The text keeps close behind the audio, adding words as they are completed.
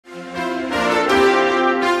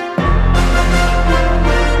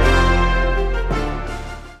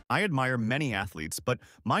I admire many athletes, but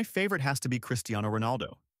my favorite has to be Cristiano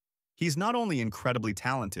Ronaldo. He's not only incredibly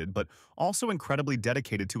talented, but also incredibly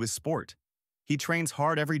dedicated to his sport. He trains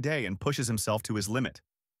hard every day and pushes himself to his limit.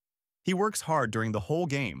 He works hard during the whole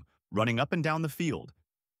game, running up and down the field.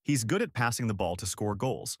 He's good at passing the ball to score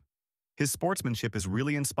goals. His sportsmanship is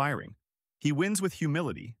really inspiring. He wins with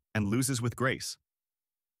humility and loses with grace.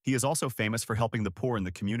 He is also famous for helping the poor in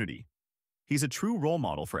the community. He's a true role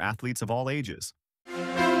model for athletes of all ages.